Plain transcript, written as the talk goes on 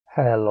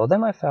Hello there,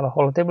 my fellow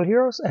Holotable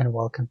heroes, and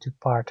welcome to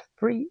part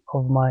 3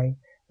 of my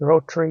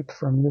road trip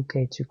from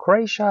UK to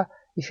Croatia.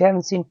 If you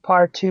haven't seen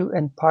part 2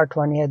 and part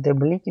 1 yet, they'll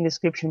be linked in the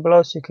description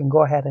below, so you can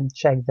go ahead and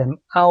check them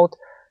out.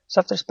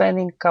 So after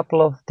spending a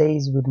couple of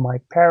days with my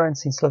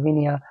parents in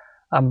Slovenia,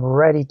 I'm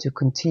ready to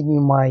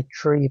continue my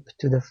trip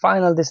to the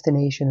final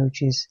destination,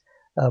 which is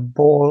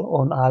Bol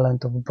on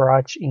island of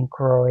Brac in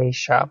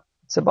Croatia.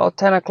 It's about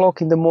 10 o'clock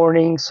in the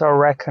morning, so I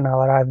reckon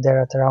I'll arrive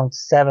there at around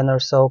 7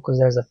 or so, because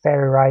there's a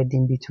ferry ride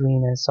in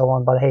between and so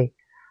on. But hey,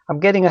 I'm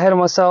getting ahead of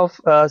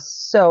myself.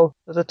 So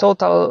the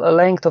total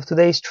length of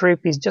today's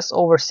trip is just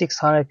over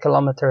 600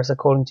 kilometers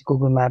according to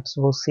Google Maps.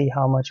 We'll see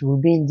how much it will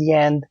be in the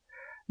end.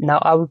 Now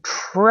I will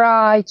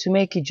try to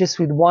make it just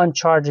with one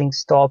charging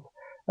stop.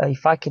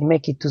 If I can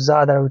make it to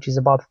Zadar, which is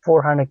about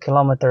 400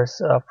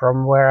 kilometers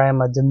from where I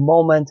am at the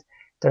moment.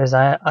 There's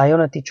an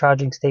Ionity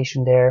charging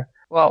station there.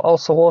 Well,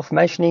 also worth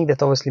mentioning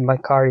that obviously my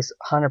car is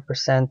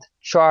 100%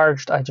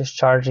 charged. I just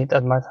charged it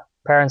at my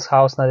parents'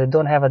 house. Now they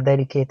don't have a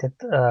dedicated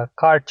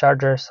car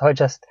charger, so I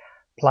just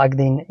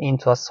plugged in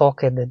into a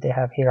socket that they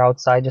have here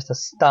outside, just a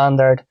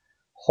standard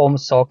home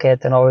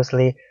socket. And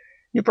obviously,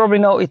 you probably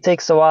know it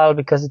takes a while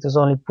because it was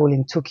only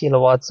pulling 2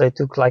 kilowatts, so it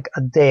took like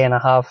a day and a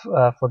half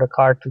for the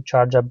car to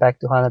charge up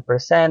back to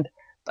 100%.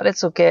 But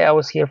it's okay. I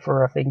was here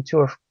for I think 2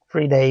 or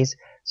 3 days,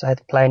 so I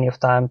had plenty of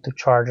time to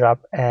charge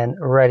up and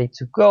ready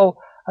to go.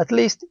 At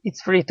least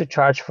it's free to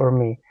charge for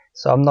me,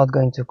 so I'm not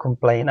going to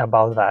complain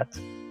about that.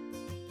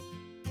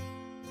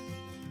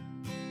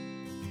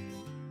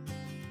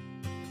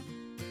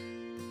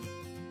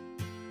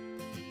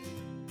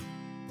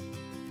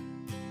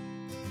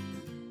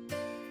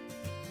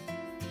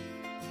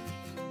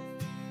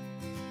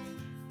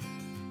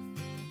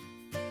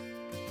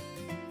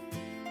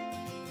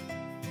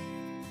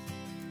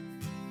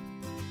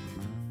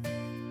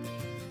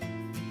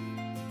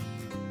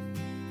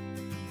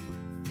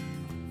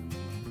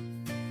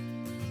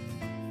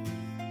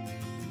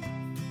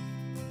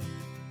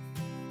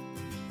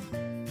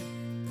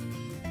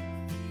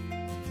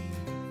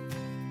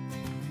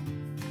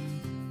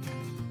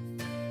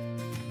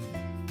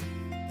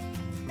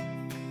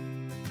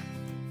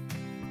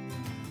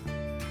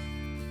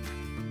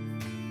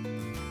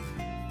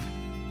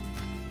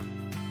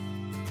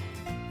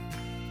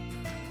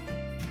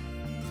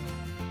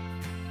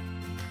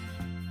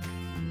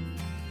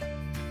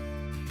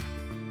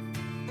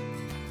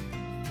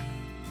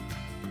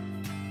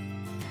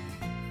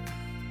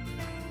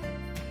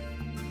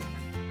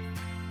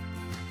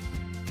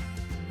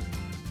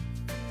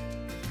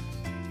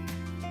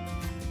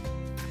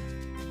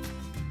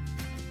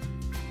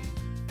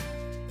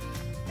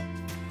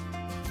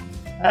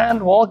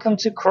 And welcome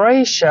to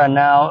Croatia.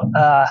 Now,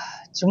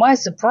 to my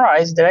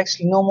surprise, there are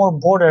actually no more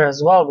border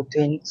as well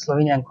between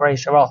Slovenia and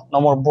Croatia. Well, no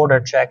more border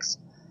checks.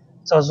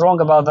 So I was wrong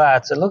about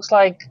that. So it looks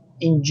like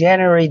in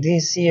January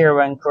this year,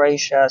 when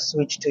Croatia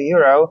switched to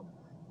Euro,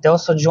 they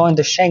also joined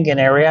the Schengen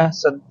area.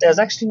 So there's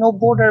actually no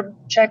border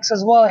checks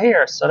as well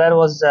here. So that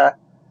was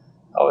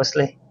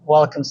obviously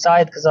welcome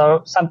sight, because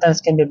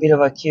sometimes can be a bit of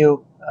a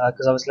queue,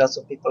 because obviously lots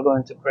of people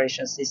going to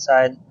Croatian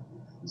seaside.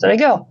 So there you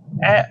go.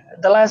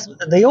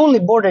 The only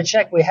border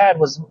check we had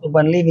was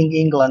when leaving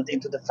England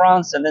into the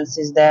France, and then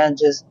since then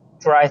just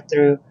drive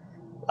through,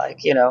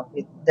 like, you know,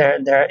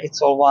 it's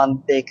all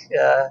one big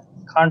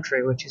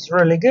country, which is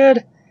really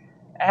good.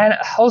 And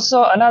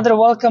also another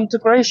welcome to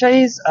Croatia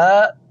is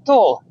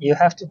toll. You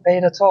have to pay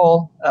the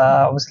toll.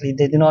 Obviously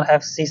they do not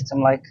have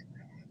system like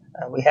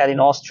we had in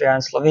Austria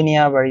and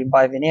Slovenia, where you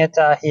buy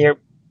vignetta. Here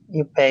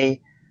you pay.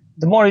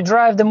 The more you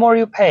drive, the more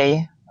you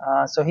pay.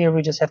 So here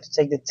we just have to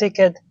take the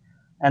ticket.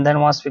 And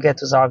then once we get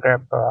to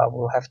Zagreb,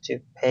 we'll have to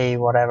pay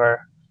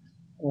whatever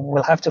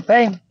we'll have to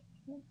pay.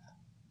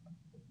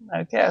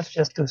 Okay, let's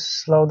just do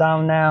slow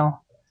down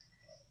now.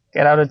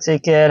 Get out the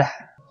ticket.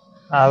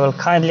 I will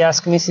kindly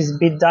ask Mrs.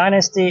 Bit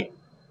Dynasty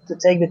to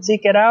take the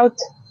ticket out.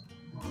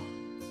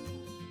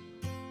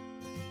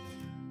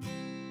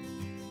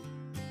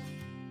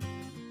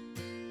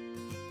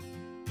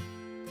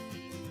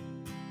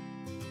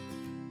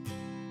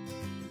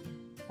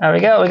 There we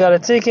go, we got a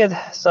ticket.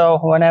 So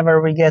whenever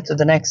we get to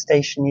the next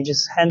station, you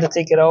just hand the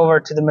ticket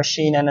over to the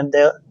machine, and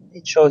then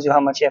it shows you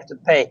how much you have to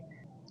pay.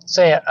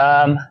 So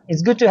yeah,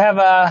 it's good to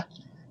have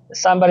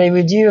somebody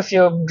with you if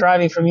you're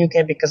driving from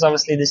UK, because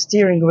obviously the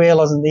steering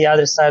wheel is on the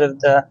other side of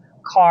the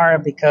car,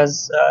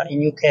 because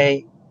in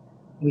UK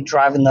we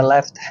drive on the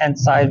left hand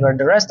side, where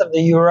the rest of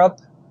the Europe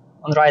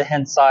on the right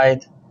hand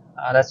side.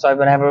 That's why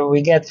whenever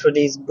we get through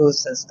these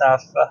booths and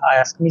stuff, I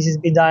ask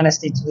Mrs. B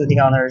Dynasty to do the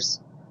honors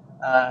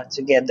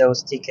to get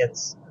those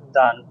tickets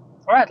done.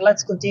 All right,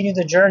 let's continue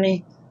the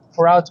journey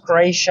throughout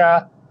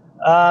Croatia.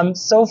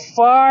 So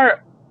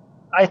far,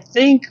 I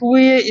think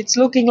it's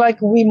looking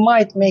like we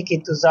might make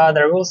it to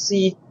Zadar. We'll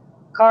see.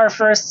 Car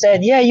first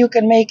said, yeah, you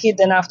can make it.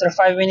 Then after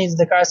 5 minutes,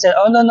 the car said,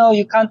 oh, no,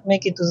 you can't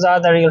make it to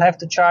Zadar. You'll have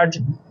to charge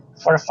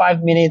for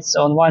 5 minutes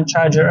on one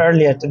charger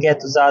earlier to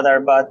get to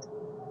Zadar. But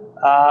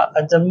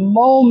at the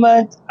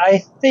moment, I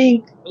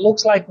think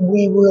looks like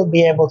we will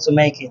be able to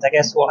make it. I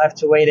guess we'll have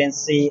to wait and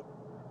see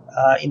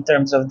in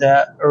terms of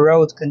the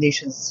road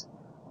conditions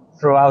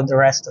throughout the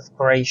rest of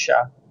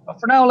Croatia. But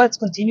for now, let's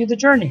continue the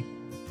journey.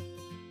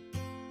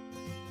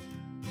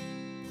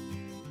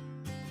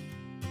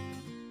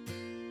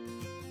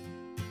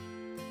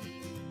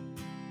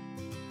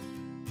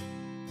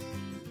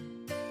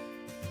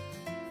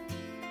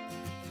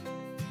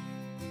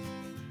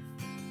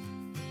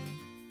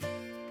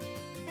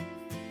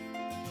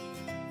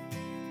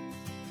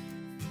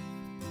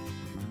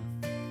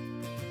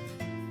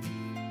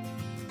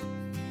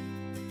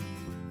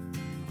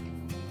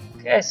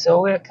 Okay,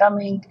 so we're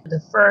coming to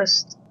the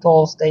first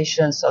toll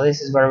station, so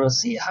this is where we'll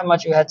see how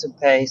much we had to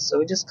pay. So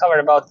we just covered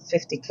about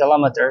 50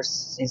 kilometers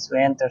since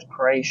we entered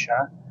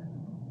Croatia.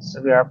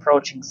 So we are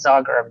approaching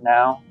Zagreb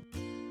now.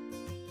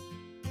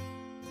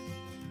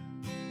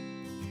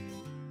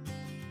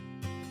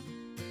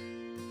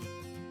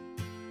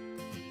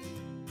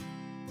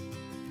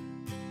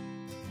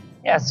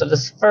 Yeah, so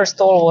this first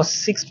toll was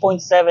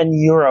 6.7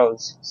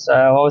 euros. So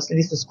obviously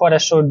this was quite a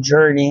short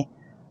journey.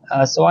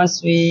 So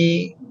once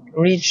we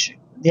reach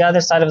the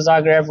other side of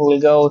Zagreb,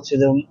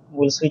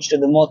 we'll switch to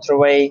the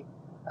motorway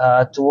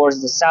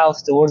towards the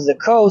south, towards the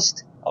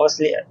coast.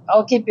 Obviously,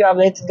 I'll keep you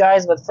updated,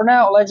 guys, but for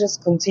now, let's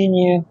just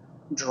continue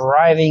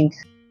driving.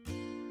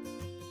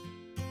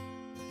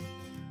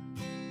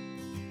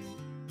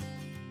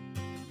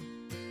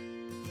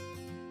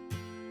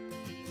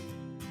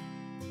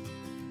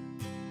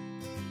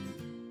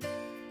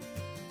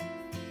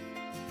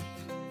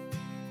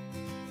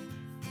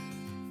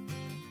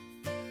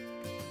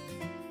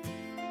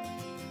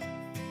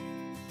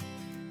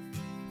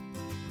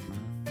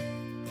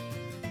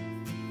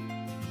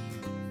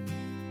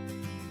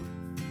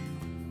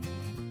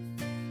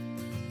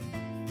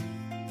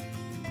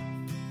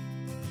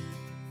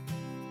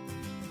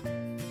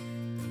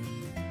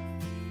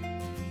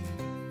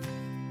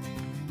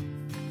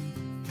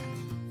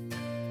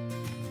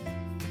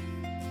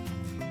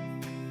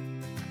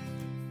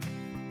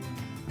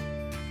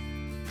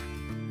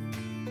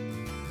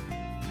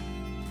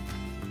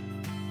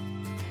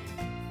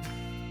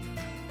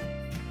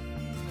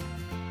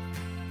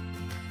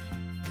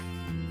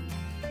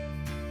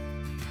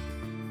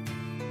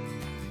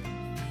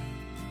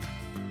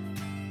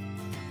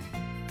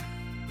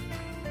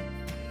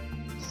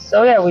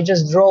 So yeah, we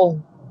just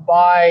drove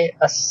by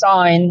a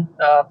sign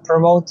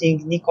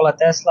promoting Nikola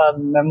Tesla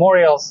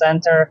Memorial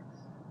Center.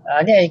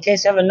 Yeah, in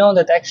case you haven't known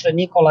that actually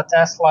Nikola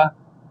Tesla,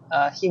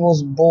 he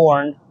was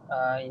born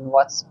in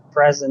what's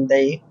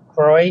present-day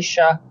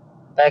Croatia,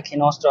 back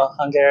in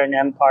Austro-Hungarian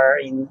Empire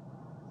in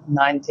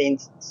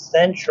 19th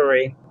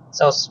century.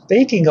 So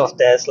speaking of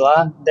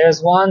Tesla,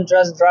 there's one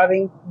just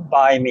driving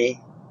by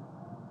me.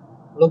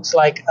 Looks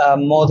like a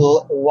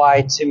Model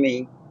Y to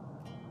me.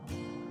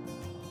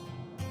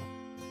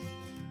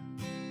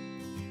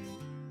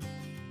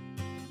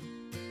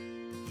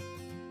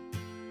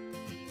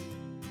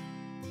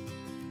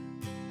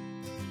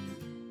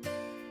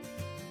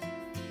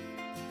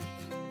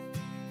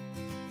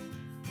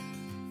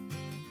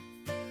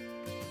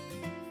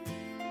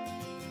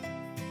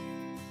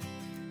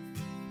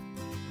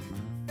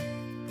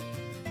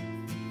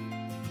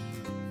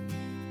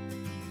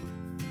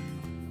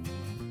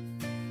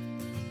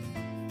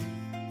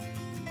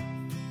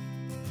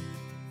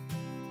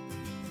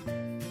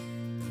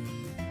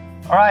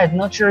 Alright,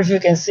 not sure if you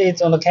can see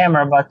it on the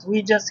camera, but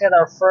we just had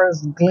our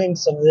first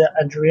glimpse of the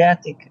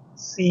Adriatic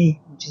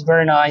Sea, which is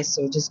very nice.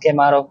 So we just came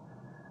out of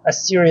a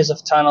series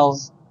of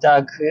tunnels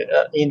dug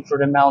in through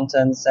the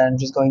mountains and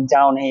just going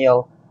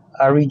downhill,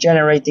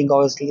 regenerating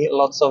obviously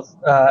lots of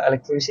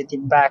electricity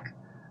back.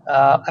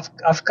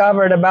 I've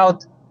covered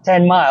about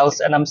 10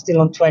 miles and I'm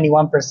still on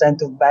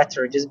 21% of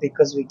battery just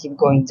because we keep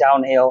going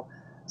downhill.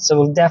 So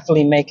we'll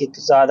definitely make it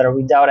to Zadar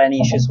without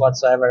any issues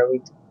whatsoever.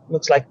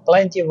 Looks like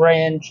plenty of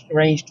range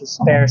to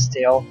spare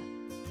still.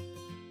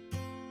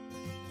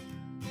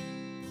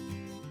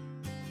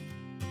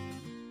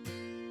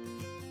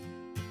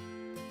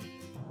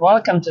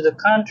 Welcome to the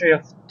country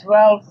of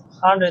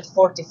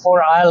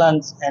 1,244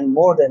 islands and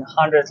more than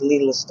 100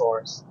 little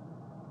stores.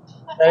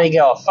 There you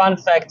go, fun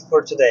fact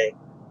for today.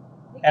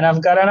 And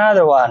I've got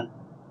another one.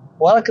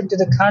 Welcome to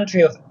the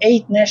country of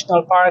 8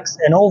 national parks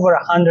and over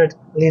 100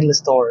 little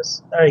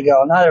stores. There you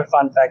go, another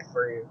fun fact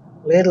for you.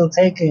 Little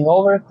taking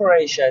over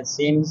Croatia, it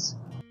seems.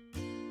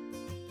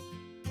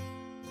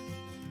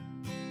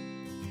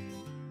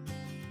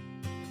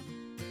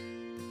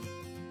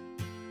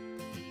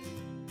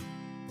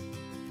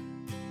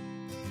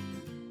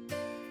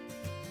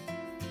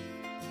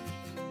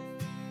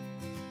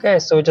 Okay,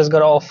 so we just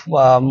got off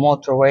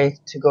motorway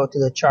to go to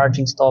the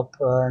charging stop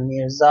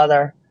near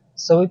Zadar.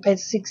 So we paid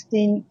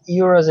 16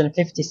 euros and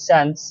 50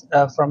 cents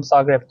from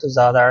Zagreb to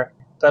Zadar.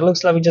 But it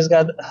looks like we just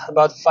got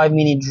about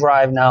 5-minute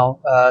drive now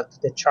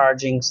to the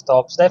charging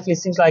stop. So definitely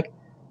seems like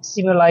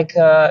similar like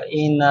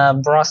in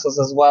Brussels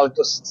as well. It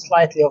was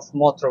slightly off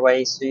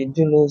motorway, so you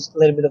do lose a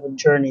little bit of a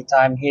journey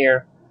time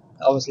here,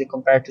 obviously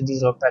compared to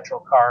diesel or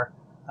petrol car.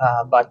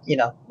 But you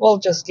know, we'll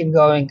just keep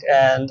going,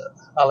 and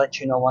I'll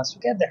let you know once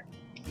we get there.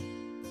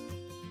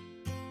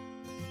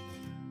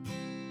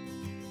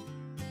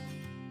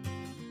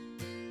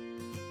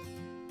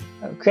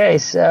 Okay,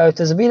 so it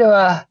was a bit of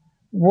a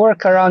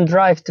workaround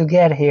drive to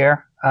get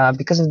here.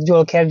 Because of the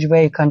dual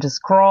carriageway, you can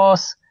just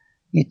cross,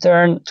 you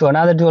turn to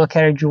another dual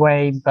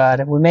carriageway,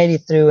 but we made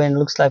it through and it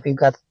looks like we've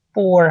got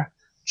 4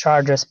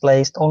 chargers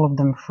placed, all of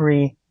them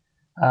free,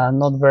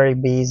 not very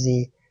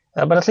busy.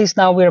 But at least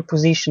now we're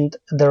positioned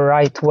the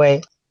right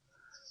way.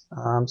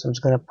 So I'm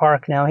just going to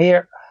park now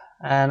here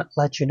and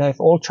let you know if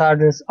all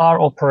chargers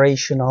are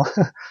operational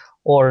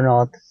or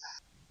not.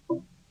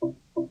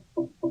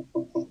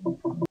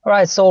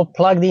 Alright, so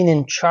plugged in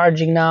and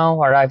charging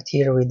now. Arrived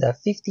here with a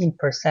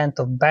 15%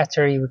 of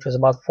battery, which was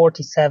about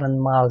 47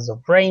 miles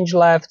of range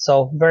left.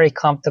 So very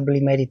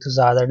comfortably made it to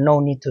Zadar. No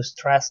need to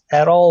stress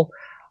at all.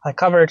 I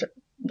covered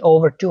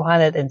over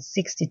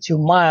 262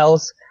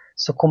 miles.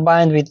 So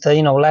combined with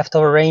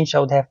leftover range, I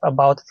would have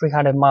about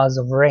 300 miles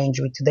of range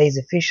with today's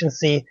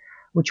efficiency,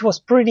 which was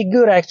pretty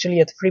good actually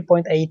at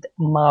 3.8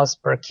 miles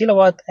per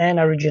kilowatt, and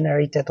I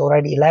regenerated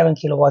already 11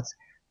 kilowatts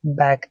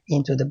back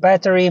into the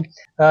battery.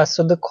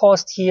 So the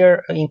cost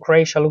here in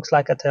Croatia looks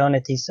like at the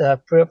unit is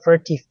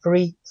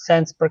 33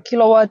 cents per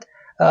kilowatt,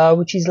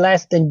 which is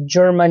less than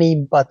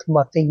Germany, but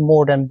I think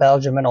more than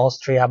Belgium and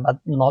Austria, but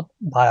not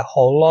by a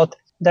whole lot.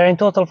 There are in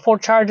total 4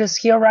 chargers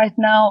here right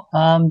now.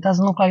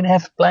 Doesn't look like they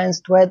have plans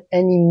to add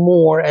any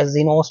more as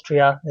in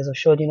Austria, as I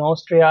showed in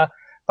Austria,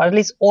 but at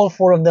least all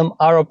 4 of them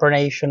are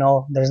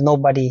operational. There's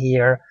nobody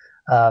here.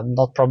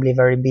 Not probably a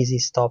very busy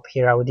stop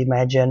here, I would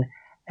imagine.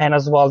 And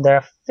as well,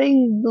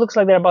 looks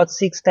like there are about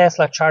 6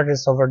 Tesla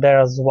chargers over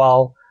there as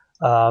well.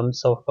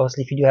 So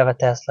obviously, if you do have a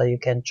Tesla, you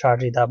can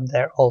charge it up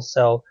there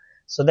also.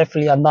 So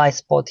definitely a nice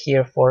spot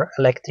here for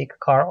electric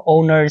car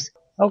owners.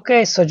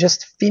 Okay, so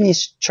just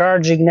finished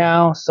charging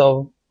now.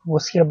 So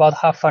was here about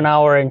half an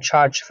hour and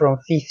charged from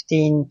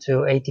 15 to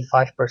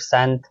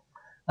 85%.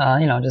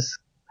 Just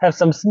have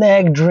some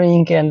snack,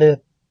 drink, and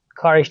the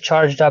car is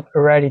charged up,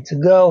 ready to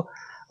go.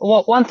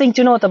 Well, one thing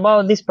to note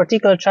about this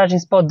particular charging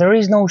spot, there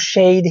is no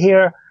shade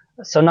here.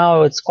 So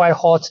now it's quite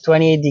hot,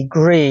 28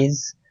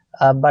 degrees.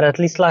 But at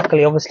least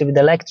luckily, obviously with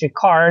electric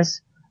cars,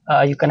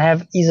 you can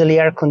have easily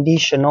air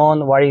condition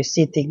on while you're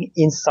sitting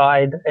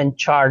inside and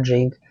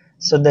charging.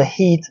 So the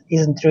heat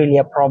isn't really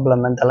a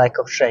problem and the lack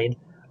of shade.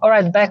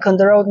 Alright, back on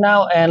the road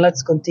now and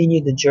let's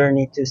continue the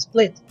journey to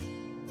Split.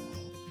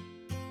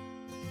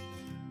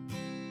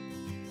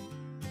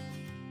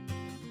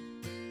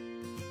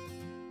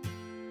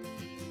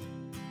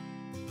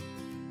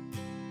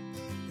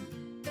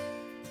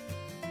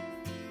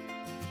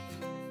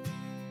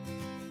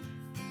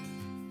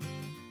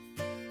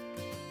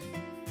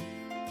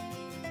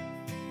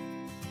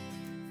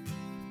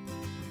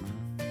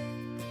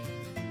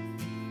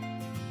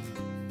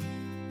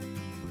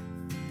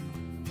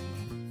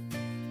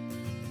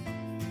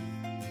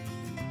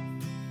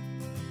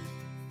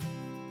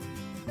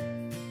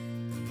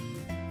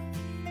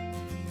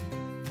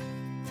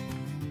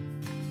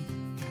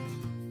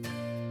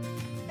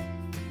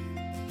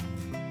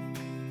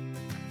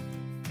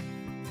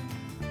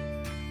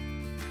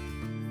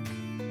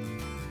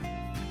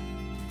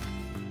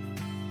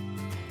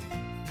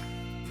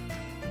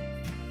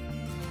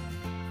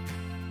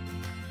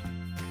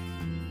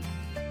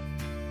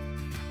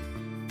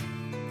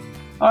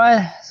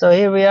 Alright, so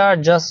here we are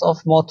just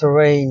off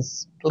motorway in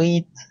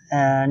Split,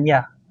 and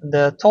yeah,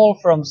 the toll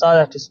from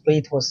Zadar to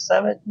Split was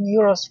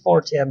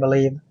 €7.40, I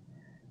believe.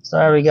 So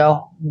there we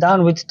go,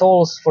 done with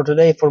tolls for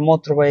today for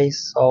motorways.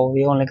 So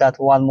we only got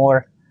one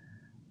more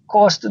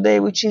cost today,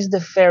 which is the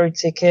ferry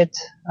ticket,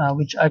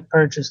 which I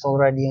purchased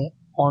already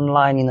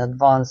online in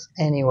advance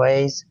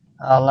anyways.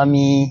 Let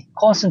me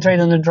concentrate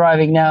on the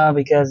driving now,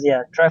 because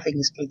yeah, traffic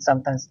in Split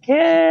sometimes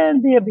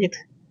can be a bit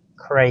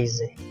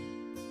crazy.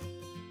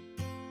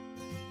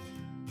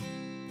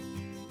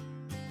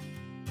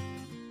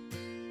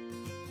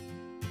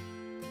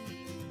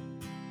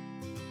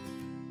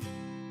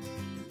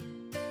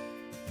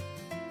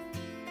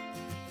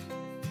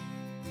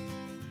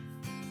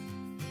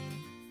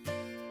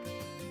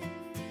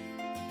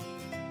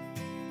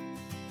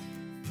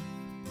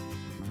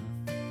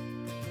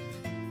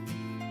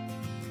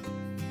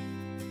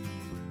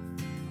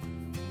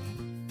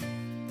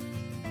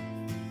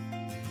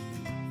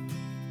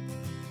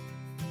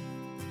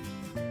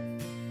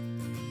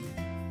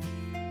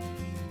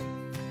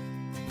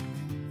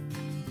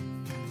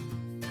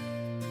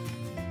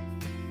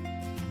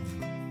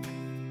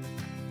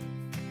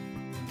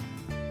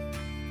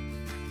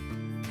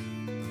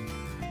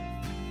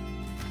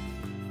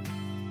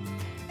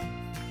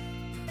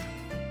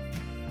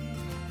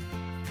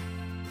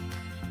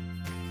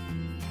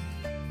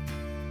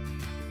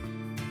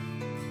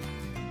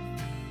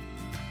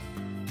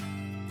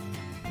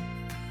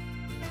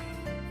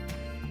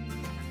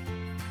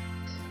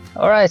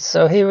 Alright,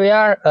 so here we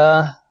are.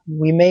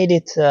 We made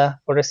it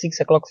for the 6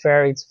 o'clock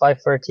ferry. It's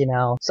 5:30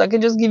 now. So I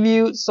can just give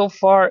you so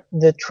far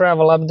the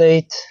travel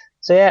update.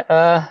 So So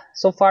yeah,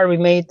 so far we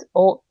made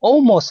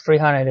almost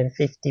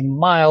 350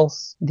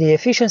 miles. The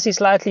efficiency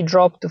slightly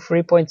dropped to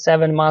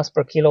 3.7 miles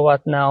per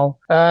kilowatt now.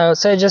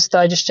 So I just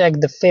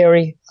checked, the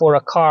ferry for a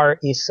car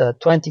is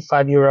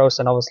 25 euros,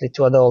 and obviously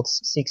 2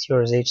 adults 6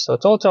 euros each. So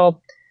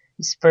total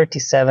is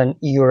 37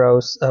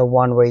 euros a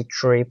one-way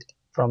trip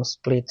from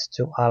Split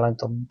to island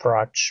of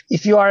Brac.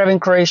 If you are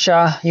in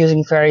Croatia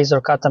using ferries or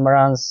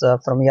catamarans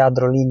from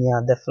Zadar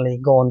Linija,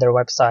 definitely go on their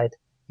website.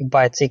 You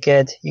buy a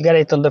ticket, you get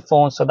it on the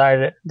phone, so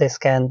that they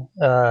scan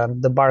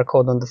the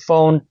barcode on the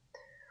phone,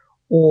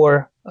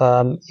 or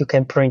you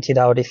can print it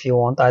out if you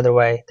want. Either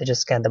way, they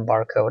just scan the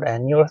barcode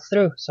and you're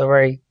through. So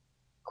very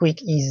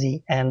quick,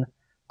 easy and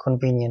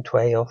convenient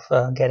way of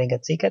getting a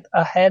ticket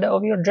ahead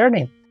of your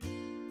journey.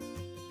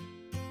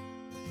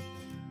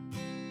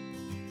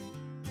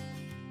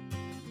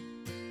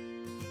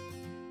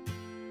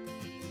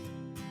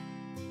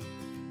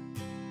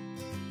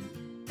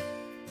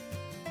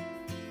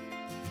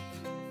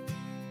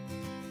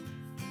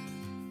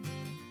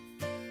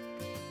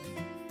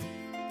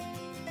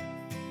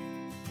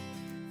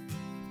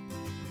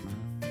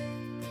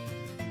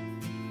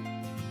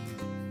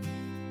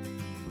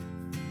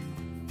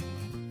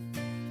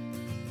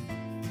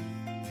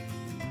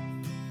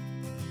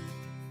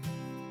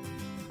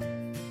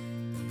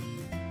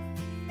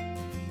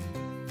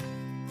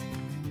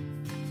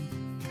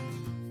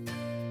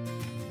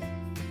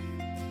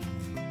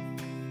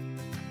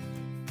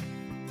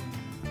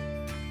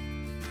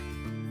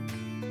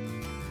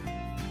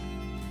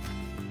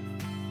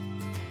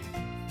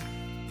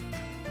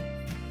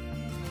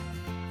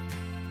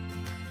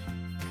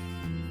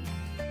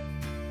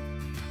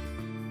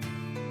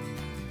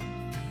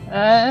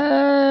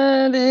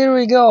 And here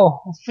we go,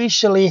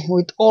 officially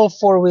with all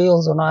 4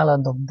 wheels on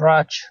island of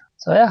Brac.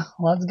 So yeah,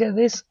 let's get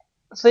this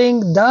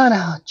thing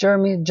done.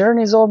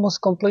 Journey is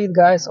almost complete,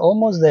 guys,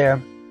 almost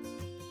there.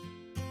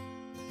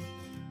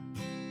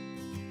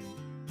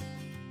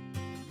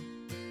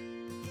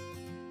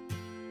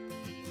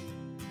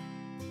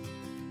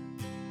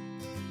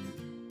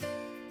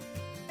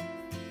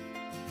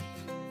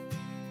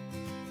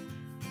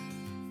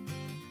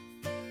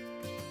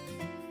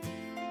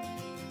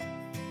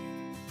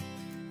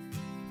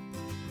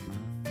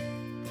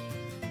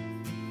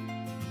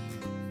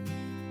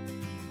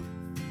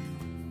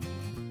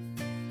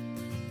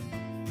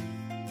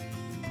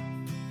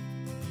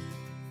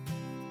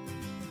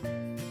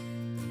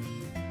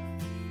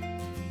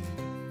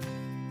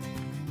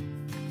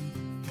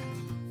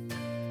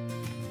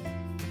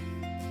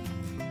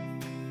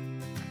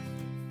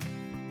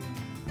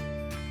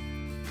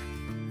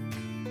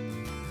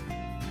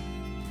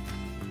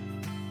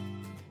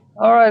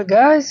 Alright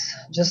guys,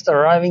 just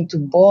arriving to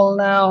Bol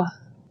now,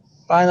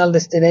 final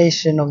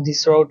destination of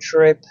this road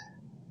trip.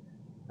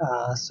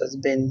 So it's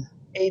been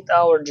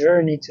 8-hour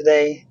journey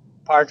today,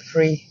 part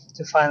 3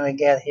 to finally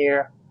get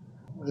here.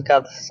 We've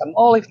got some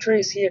olive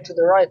trees here to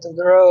the right of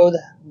the road,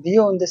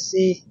 view on the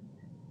sea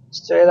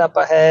straight up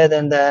ahead,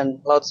 and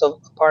then lots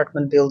of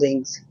apartment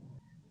buildings.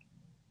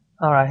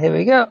 Alright, here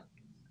we go.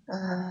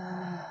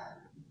 Now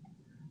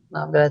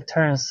I'm gonna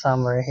turn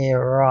somewhere here,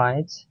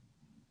 right?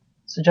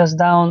 So just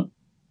down,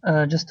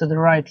 just to the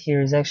right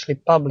here is actually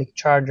public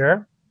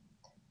charger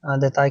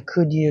that I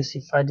could use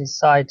if I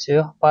decide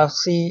to. But I'll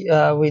see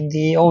with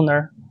the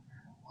owner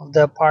of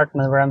the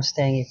apartment where I'm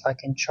staying if I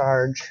can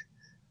charge.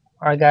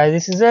 Alright guys,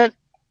 this is it.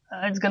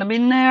 It's gonna be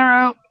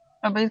narrow,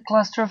 a bit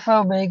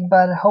claustrophobic,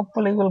 but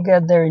hopefully we'll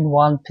get there in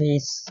one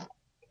piece.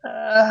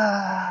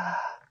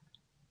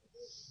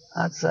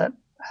 That's it.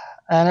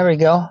 And there we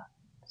go.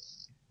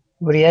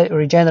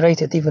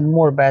 Regenerated even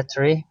more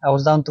battery. I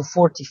was down to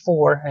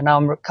 44 and now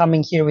I'm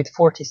coming here with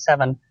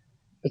 47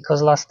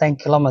 because last 10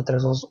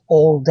 kilometers was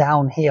all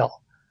downhill.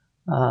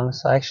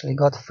 So I actually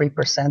got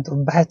 3%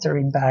 of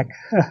battery back.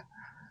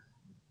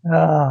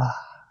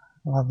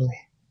 Lovely.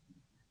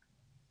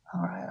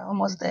 Alright,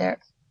 almost there.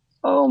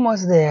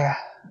 Almost there.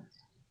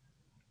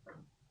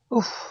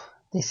 Oof,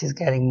 this is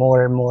getting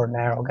more and more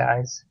narrow,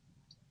 guys.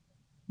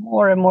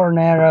 More and more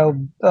narrow,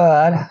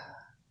 but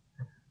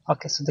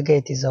okay, so the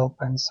gate is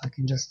open, so I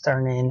can just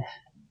turn in.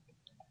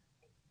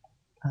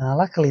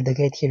 Luckily the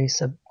gate here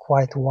is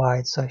quite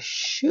wide, so I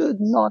should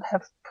not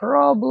have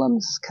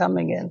problems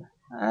coming in.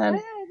 And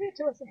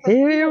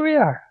here we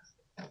are.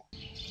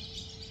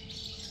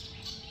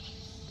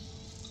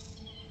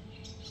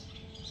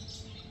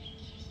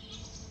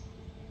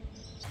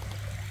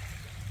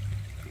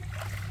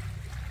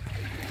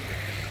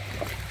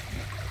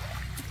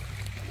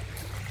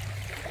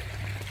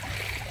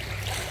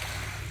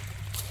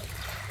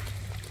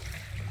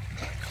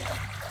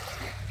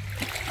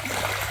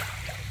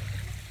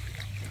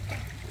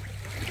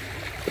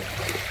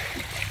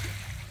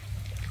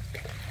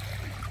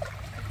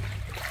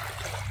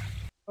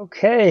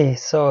 Okay,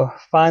 so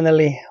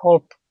finally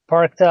all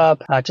parked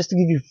up. Just to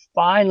give you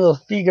final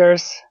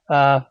figures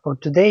for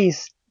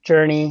today's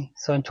journey.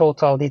 So in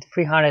total I did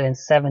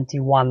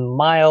 371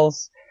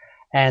 miles,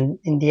 and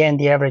in the end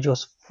the average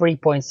was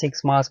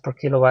 3.6 miles per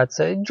kilowatt.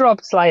 So it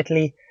dropped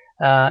slightly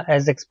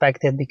as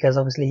expected, because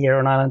obviously here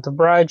on island of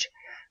Brac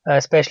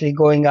especially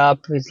going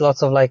up with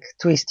lots of like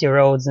twisty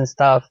roads and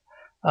stuff.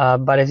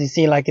 But as you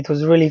see, like it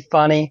was really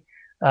funny.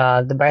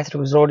 The battery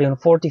was already on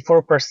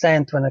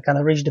 44% when I kind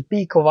of reached the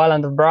peak of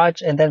Island of Brac,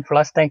 and then for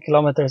last 10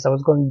 kilometers I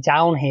was going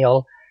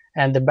downhill,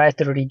 and the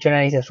battery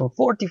regenerated from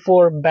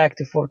 44 back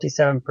to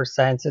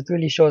 47%. So it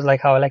really shows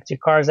like how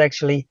electric cars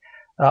actually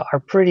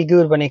are pretty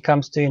good when it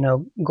comes to, you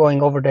know,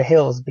 going over the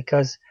hills,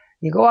 because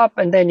you go up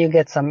and then you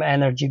get some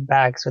energy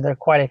back. So they're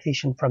quite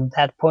efficient from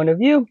that point of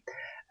view.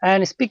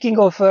 And speaking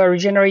of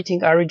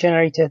regenerating, I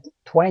regenerated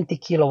 20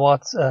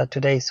 kilowatts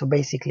today. So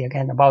basically,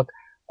 again, about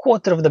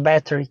quarter of the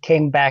battery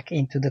came back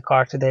into the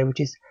car today,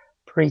 which is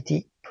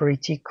pretty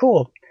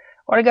cool.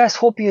 Alright guys,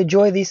 hope you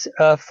enjoy this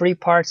free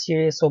part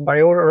series of my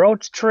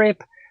road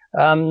trip.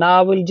 Now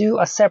I will do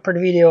a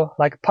separate video,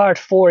 like part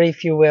 4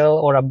 if you will,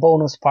 or a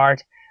bonus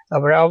part,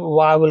 where I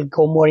will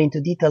go more into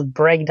detailed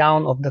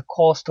breakdown of the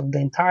cost of the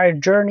entire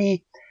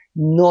journey,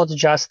 not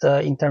just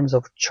in terms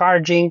of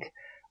charging.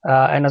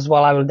 And as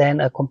well, I will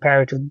then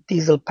compare it to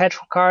diesel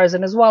petrol cars,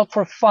 and as well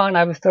for fun,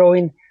 I will throw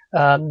in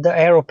the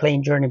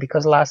aeroplane journey,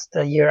 because last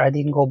year I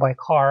didn't go by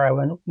car.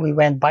 We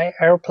went by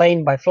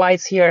airplane, by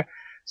flights here,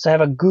 so I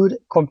have a good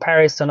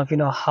comparison of, you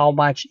know, how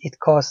much it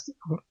costs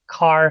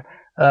car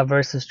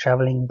versus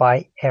traveling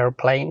by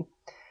airplane.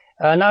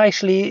 Now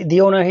actually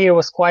the owner here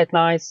was quite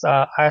nice.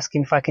 I asked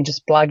him if I can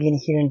just plug in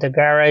here in the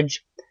garage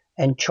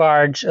and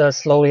charge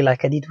slowly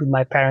like I did with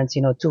my parents,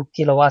 you know, 2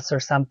 kilowatts or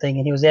something,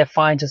 and he was, yeah,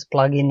 fine, just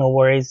plug in, no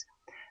worries.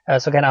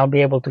 So again, I'll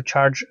be able to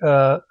charge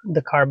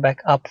the car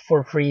back up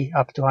for free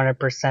up to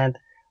 100%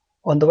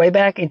 on the way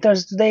back. In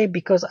terms of today,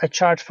 because I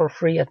charged for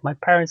free at my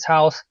parents'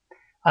 house,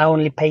 I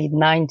only paid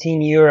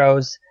 19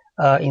 euros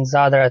in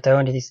Zadar at the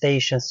Ionity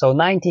station. So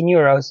 19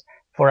 euros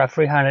for a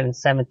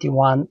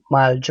 371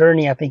 mile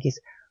journey, I think is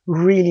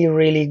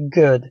really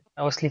good.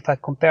 Obviously, if I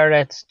compare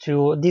that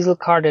to a diesel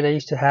car that I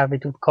used to have,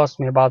 it would cost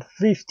me about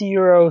 50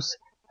 euros,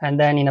 and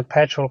then in a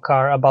petrol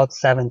car about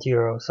 70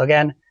 euros. So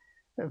again,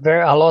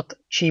 a lot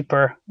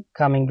cheaper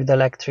coming with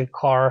electric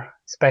car,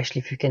 especially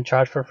if you can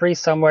charge for free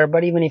somewhere.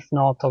 But even if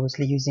not,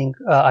 obviously using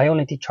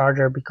Ionity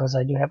charger, because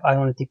I do have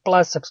Ionity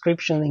Plus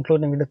subscription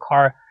including with the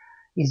car,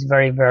 is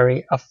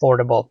very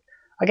affordable.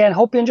 Again,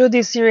 hope you enjoyed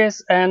this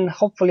series, and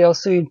hopefully I'll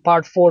see you in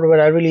part 4,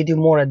 where I really do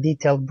more a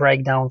detailed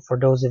breakdown for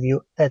those of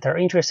you that are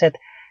interested,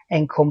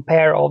 and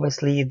compare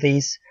obviously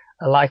this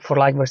like for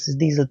like versus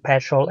diesel,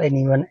 petrol, and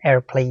even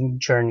airplane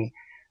journey.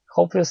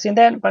 Hope you'll see you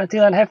then, but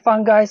until then, have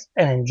fun guys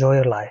and enjoy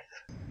your life.